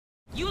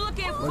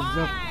looking What's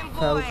up, fine, boy.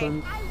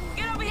 Falcons?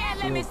 Get over here,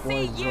 let me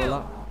see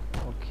you.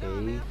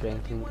 Okay,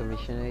 Franklin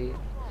Commissioner.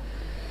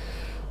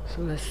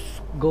 So let's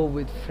go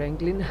with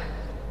Franklin.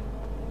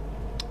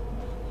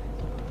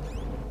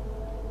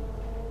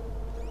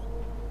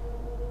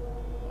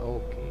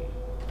 Okay.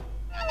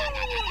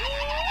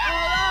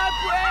 Our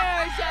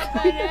prayers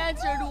have been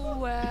answered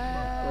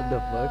well. What the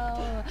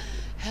fuck?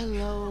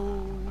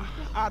 Hello.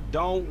 I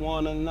don't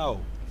want to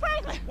know.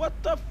 Franklin! What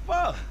the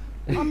fuck?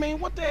 I mean,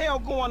 what the hell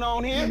going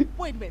on here?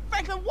 Wait a minute.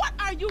 Franklin, what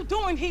are you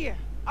doing here?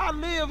 I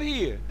live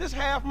here. This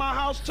half my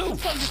house, too.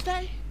 So you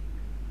stay?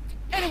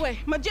 Anyway,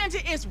 Magenta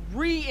is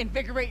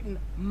reinvigorating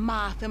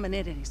my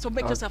femininity. So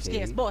make yourself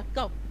scarce. Boy,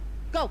 go.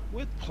 Go.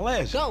 With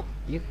pleasure. Go.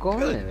 ये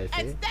कौन है वैसे?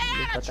 And stay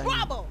out of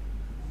trouble.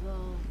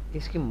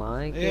 इसकी माँ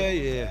है क्या?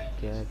 Yeah.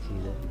 क्या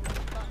चीज़ है?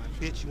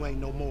 Bitch, you ain't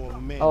no more of a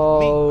man.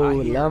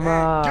 Oh,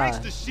 Lamar.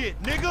 Gangsta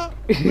shit, nigga.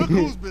 Look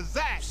who's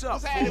bizarre.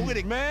 What's happening with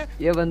it, man?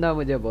 ये बंदा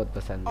मुझे बहुत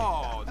पसंद है.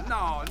 Oh,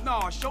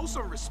 no, show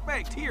some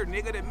respect here,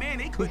 nigga. That man,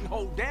 they couldn't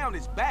hold down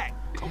his back.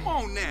 Come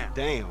on now.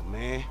 Damn,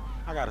 man.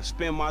 I gotta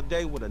spend my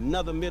day with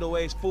another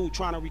middle-aged fool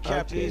trying to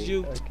recapture his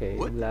youth. Okay,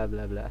 What? blah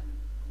blah blah.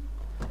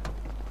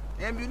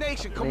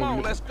 Ammunition, come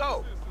on, let's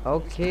go.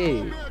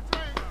 Okay,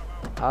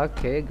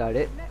 got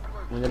it.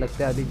 मुझे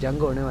लगता है अभी जंग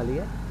होने वाली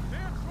है.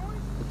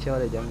 अच्छे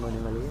वाले जंग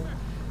होने वाली है.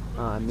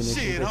 हाँ, ammunition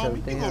पे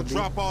चलते हैं.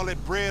 Drop all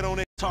that bread on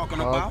it. Talking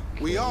about?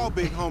 We all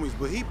big homies,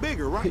 but he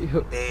bigger, right?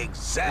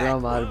 Exactly.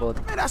 Lamar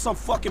बहुत. Man, that's some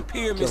fucking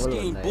pyramid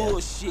scheme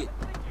bullshit.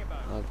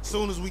 As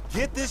soon as we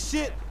get this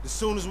shit, as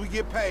soon as we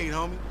get paid,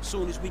 homie. As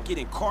soon as we get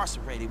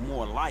incarcerated,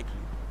 more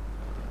likely.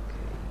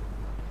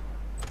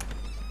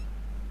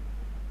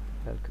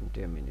 Welcome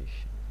to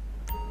ammunition.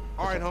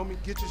 All right, homie,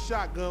 get your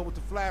shotgun with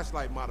the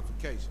flashlight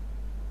modification.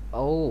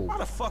 Oh. Why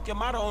the fuck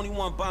am I the only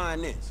one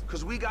buying this?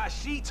 Cause we got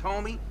sheets,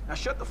 homie. Now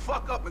shut the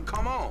fuck up and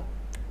come on.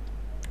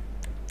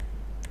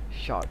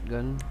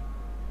 Shotgun.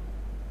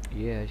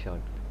 ये है shot.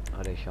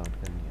 अरे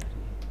shotgun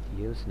यार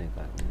ये उसने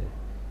कहा मुझे.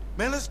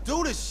 Man, let's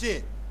do this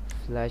shit.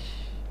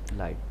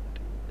 Flashlight.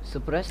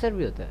 Suppressor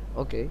भी होता है.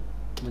 Okay.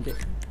 मुझे.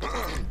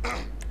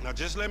 Now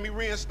just let me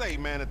reinstate,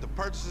 man, that the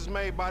purchases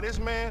made by this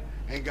man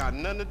ain't got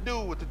nothing to do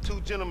with the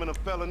two gentlemen of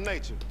felon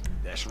nature.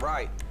 That's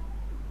right.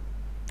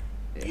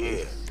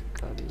 Yeah.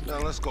 Now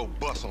let's go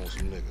bust on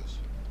some niggas.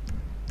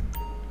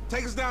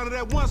 Take us down to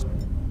that one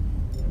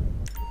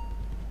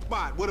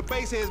spot where the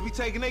baseheads be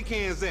taking their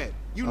cans at.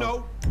 You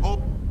know,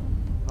 on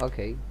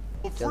Okay.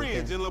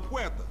 Friends in La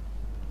Puerta.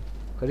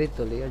 खरीद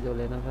तो लिया जो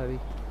लेना था अभी.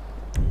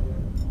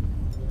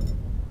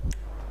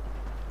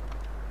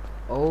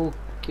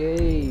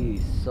 Okay,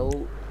 so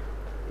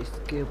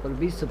इसके ऊपर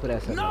भी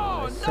suppressor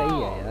है.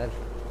 सही है यार.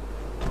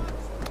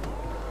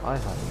 हाय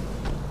हाय.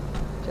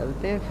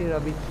 चलते हैं फिर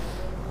अभी.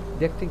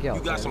 देखते क्या होता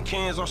है. You got some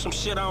cans or some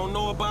shit I don't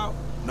know about?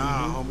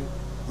 Nah, homie.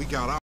 We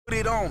got our Put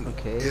it on me.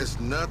 Okay. It's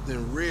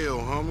nothing real,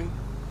 homie.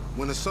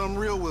 When it's something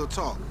real, we'll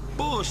talk.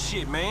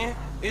 Bullshit, man.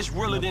 It's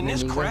realer than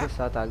this crap. के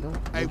साथ आ गया.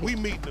 Hey, we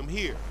meeting them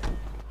here.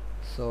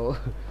 So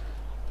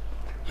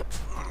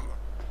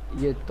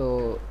ये तो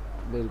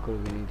बिल्कुल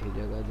भी नहीं थी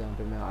जगह जहाँ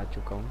पे मैं आ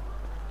चुका हूँ.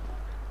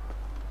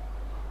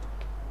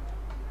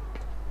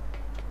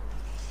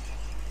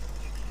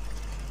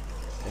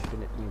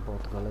 Definitely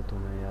बहुत गलत हूँ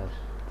मैं यार.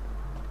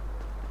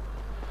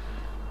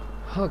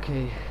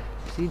 Okay,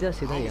 सीधा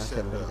सीधा यहाँ से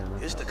अंदर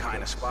जाना. It's the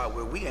kind of spot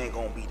where we ain't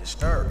gonna be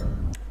disturbed.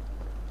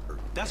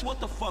 That's what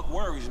the fuck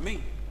worries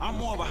me. I'm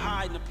more of a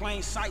hide in the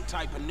plain sight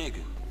type of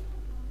nigga.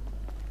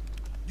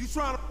 You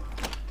trying to?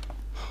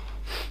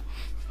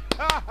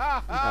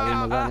 अभी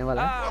मजा आने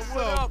वाला है.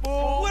 What's up,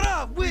 fool? What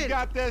up with We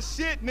got that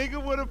shit,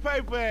 nigga, with a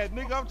paper at.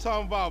 Nigga, I'm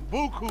talking about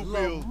buku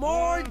bills.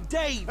 Lamar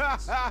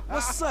Davis.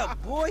 What's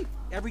up, boy?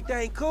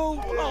 Everything cool?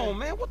 Hold on,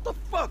 man. What the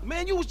fuck,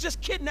 man? You was just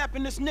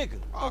kidnapping this nigga.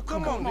 Oh,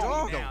 come on,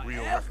 dog. Don't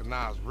real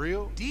recognize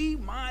real. D,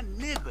 my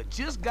nigga,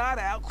 just got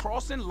out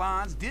crossing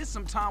lines, did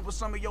some time with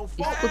some of your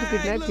folks. इसको तो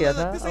kidnap किया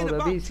था और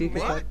अभी इसी के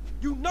साथ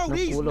You know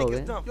these cool हो niggas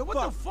गए. done Yo, what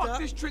the fuck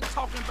this trick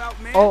talking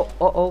about, man?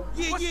 Oh.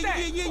 Yeah.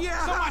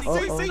 Somebody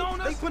Somebody say see, on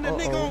they us? put a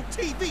nigga on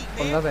TV,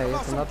 पंगा man. पे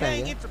About some है.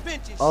 gang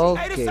intervention shit.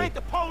 Okay. Hey, this ain't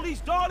the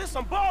police, dog. This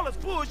some ballers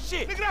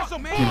bullshit. Nigga, that's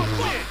some man.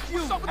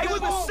 bullshit. Hey, we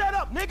been set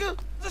up, nigga.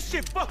 This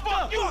shit fucked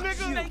up. You nigga.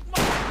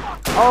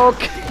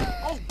 Okay.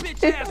 Oh,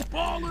 bitch ass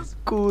ballers.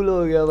 Cool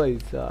हो गया भाई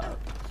साहब.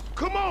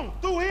 Come on,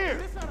 through here.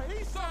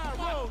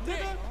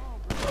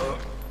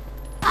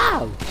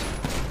 Ow.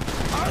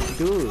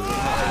 Dude,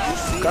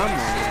 come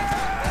on.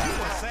 You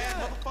a sad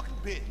motherfucking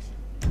bitch.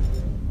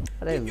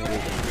 अरे मेरे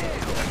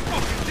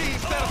Fucking G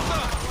set us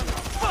up.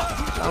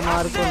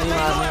 Lamar को नहीं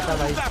मारना था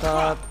भाई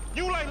साहब.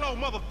 You lay low,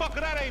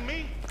 motherfucker. That ain't me.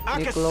 I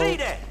can Niccolo. see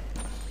that.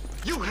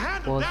 You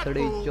handled बहुत that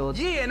बड़ी fool. चोट.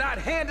 Yeah, and I'd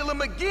handle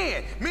him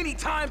again. Many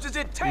times as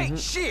it takes.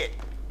 Shit.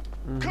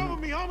 Cover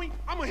me, homie.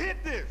 I'ma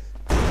hit this.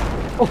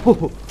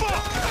 ओह.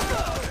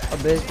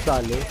 अबे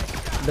साले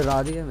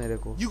डरा दिया मेरे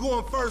को. You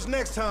going first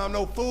next time,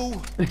 no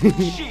fool.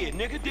 Shit,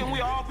 nigga, then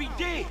we all be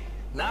dead.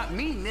 Not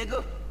me,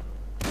 nigga.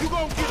 You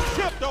gonna get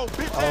chipped, though,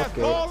 bitch ass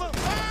Okay. baller.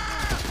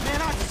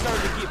 Man, I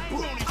deserve to get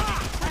booked.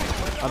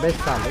 अबे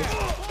साले.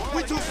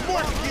 We too smart.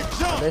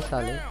 अबे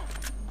साले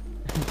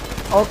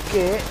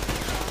okay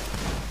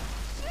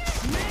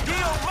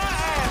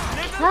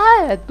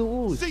हाँ तू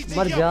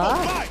मर जा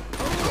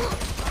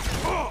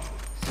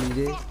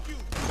सीधे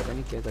पता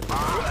नहीं क्या कर रहा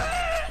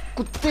है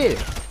कुत्ते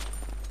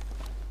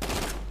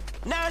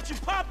Now that you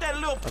pop that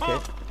little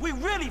pump, we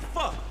really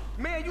fucked.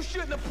 Man, you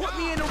shouldn't have put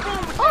me in the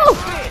room with that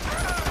shit.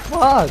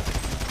 Fuck,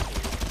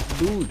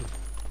 dude.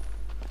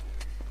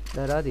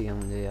 डरा दिया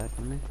मुझे यार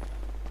तुमने.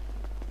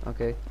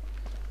 ओके,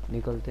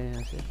 निकलते हैं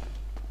यहाँ से.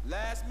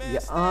 ये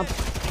आप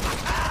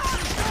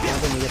यहाँ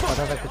पे मुझे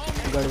पता था कुछ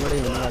गड़बड़ी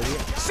होने वाली है.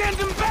 Send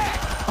them back.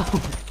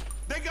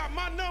 They got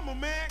my number,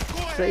 man. Go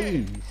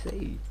ahead.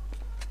 सही.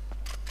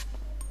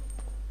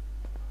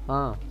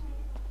 हाँ.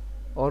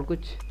 और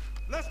कुछ.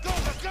 Let's go.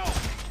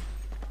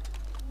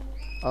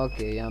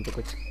 ओके यहाँ पे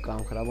कुछ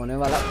काम खराब होने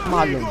वाला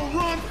मालूम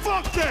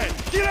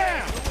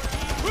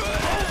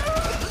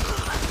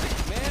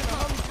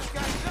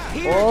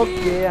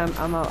okay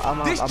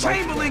I'm This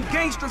Chamberlain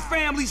gangster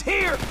family's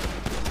here.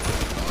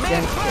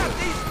 Man, clap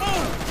these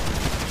fools.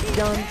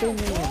 जानते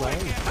नहीं है भाई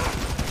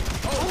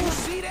Oh, you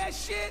see that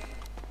shit?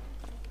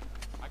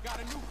 I got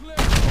a new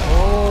clip.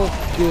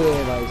 Okay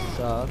भाई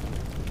साहब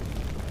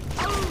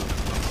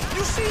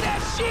You see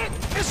that shit?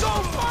 It's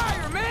on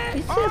fire, man.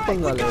 इससे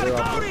पंगा ले रहे हो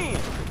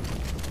आप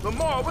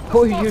Lamar, what the Oh,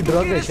 fuck you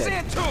drug get it, us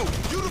into?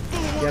 You the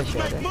fool who क्या wants to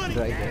शायद make है money.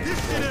 ड्रग है This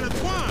shit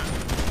intertwined.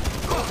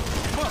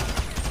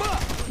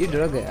 ये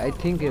ड्रग है आई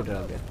थिंक ये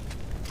ड्रग है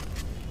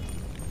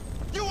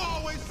You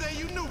always say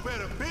you knew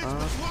better, bitch,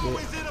 but you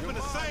always end up in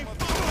the same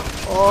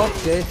fuck.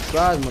 Okay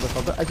surprise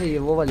motherfucker अच्छा ये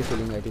वो वाली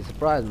फीलिंग आई थी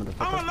surprise I'm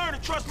motherfucker gonna learn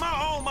to trust my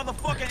own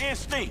motherfucking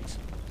instincts.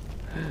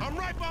 I'm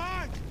right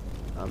behind you.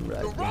 I'm The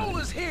right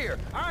roller's here.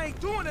 I ain't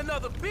doing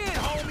another bid,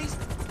 homies.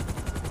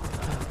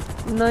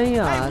 नहीं Hey,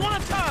 यार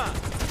one time.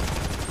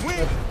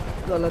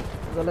 गलत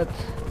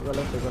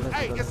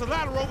Hey, it's a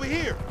ladder over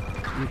here.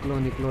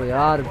 निकलो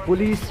यार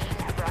police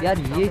यार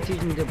ये चीज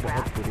मुझे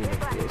बहुत बुरी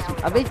लगती है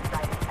इसमें अबे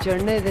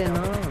चढ़ने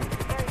देना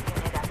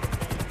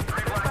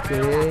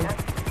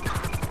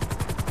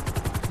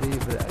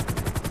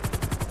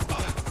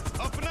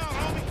Up and out,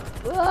 homie.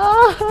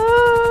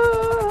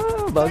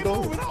 भागो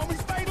Stay moving, homie.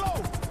 Stay low.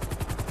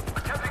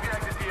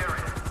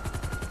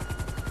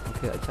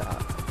 Okay अच्छा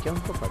क्या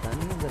उनको पता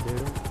नहीं है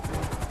गधेड़ों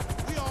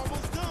We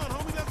almost done,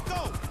 homie. Let's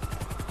go.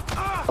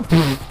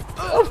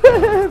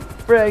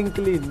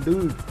 Franklin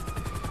dude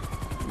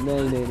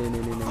नहीं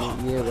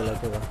ये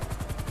गलत है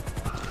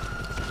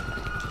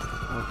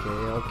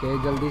ओके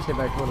जल्दी से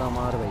बैठो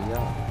लामार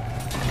भैया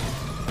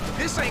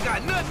This ain't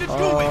got nothing to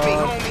do with me,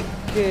 homie.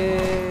 Okay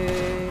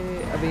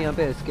अभी यहाँ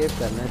पे एस्केप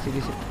करना है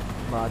सीधी सी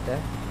बात है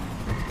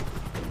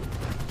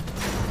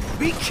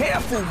Be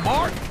careful,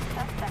 Mark.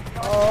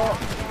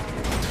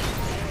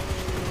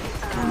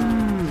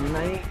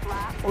 नहीं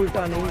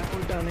उल्टा नहीं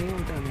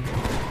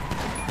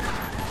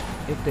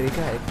एक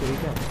तरीका है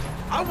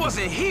I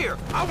wasn't here.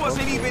 I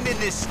wasn't even in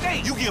this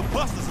state. You give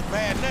busters a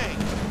bad name.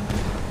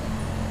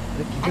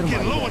 I'm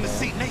getting low in the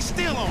seat and they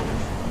still on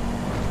us.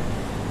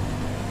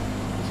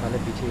 साले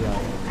पीछे ही आ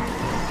रहे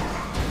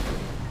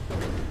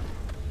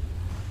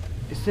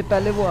इससे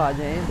पहले वो आ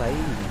जाएं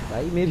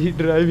भाई मेरी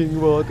ड्राइविंग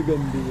बहुत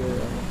गंदी है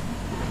यार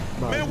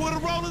Man, where the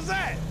rollers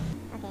at?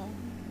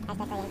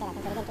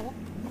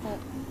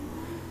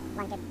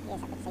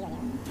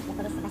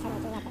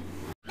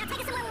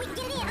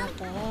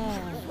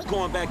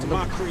 Going back to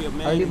my crib,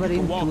 man. अगली You bar in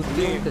can walk from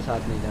चूतियों there. के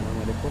साथ नहीं जाना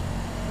मेरे को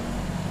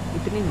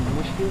इतनी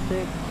मुश्किल से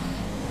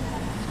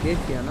एस्केप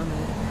किया ना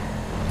मैंने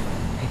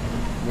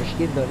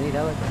मुश्किल तो नहीं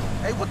था बस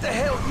Hey, what the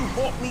hell you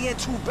walked me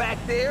into back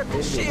there?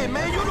 Shit,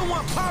 man, you the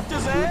one popped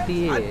his ass.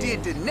 I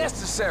did the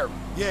necessary.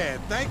 Yeah,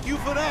 thank you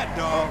for that,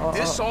 dog.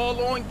 This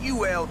all on you,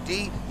 LD,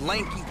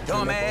 lanky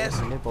dumbass.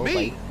 Me?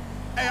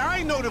 Hey, I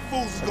ain't know the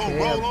fools was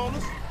gonna roll on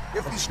us.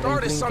 If you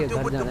started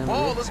something with the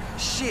ballers,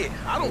 shit,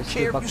 I don't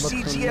care if you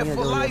CGF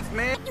for life,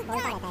 man. Actually,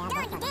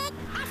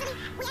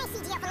 we ain't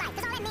CGF for life,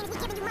 because all that means we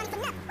giving you money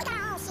for nothing. We got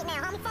our own shit now,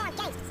 homie, foreign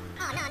gangsters.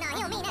 Oh, no,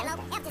 he don't mean that, low.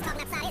 F just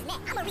talking outside his neck.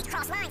 I'm gonna reach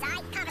cross lines, all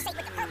right? Conversate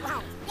with the purple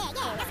homies.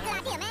 Yeah, that's a good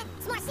idea, man.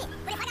 Smart shit.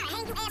 But if I gotta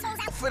hang you assholes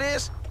out... For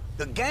this,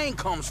 the gang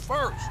comes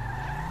first.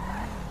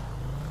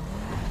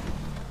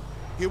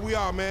 Here we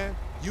are, man.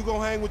 You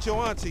gonna hang with your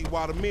auntie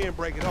while the men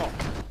break it off.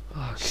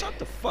 Shut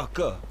the fuck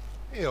up.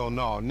 Hell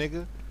no,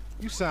 nigga.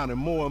 You sounding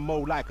more and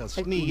more like a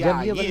जब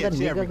sneak-eye ये बंदा itch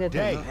निकल every गया था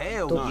day. ना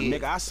Hell तो nah,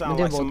 Nigga, I sound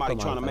मुझे like बहुत somebody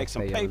कमाल trying to था make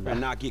some ये paper बंदा।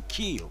 and not get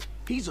killed.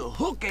 He's a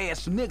hook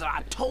ass nigga,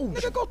 I told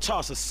you. Nigga, go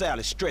toss a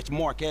salad, stretch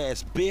mark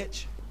ass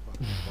bitch.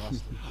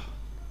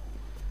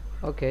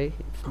 Okay,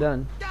 it's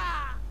done.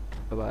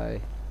 Bye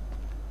bye.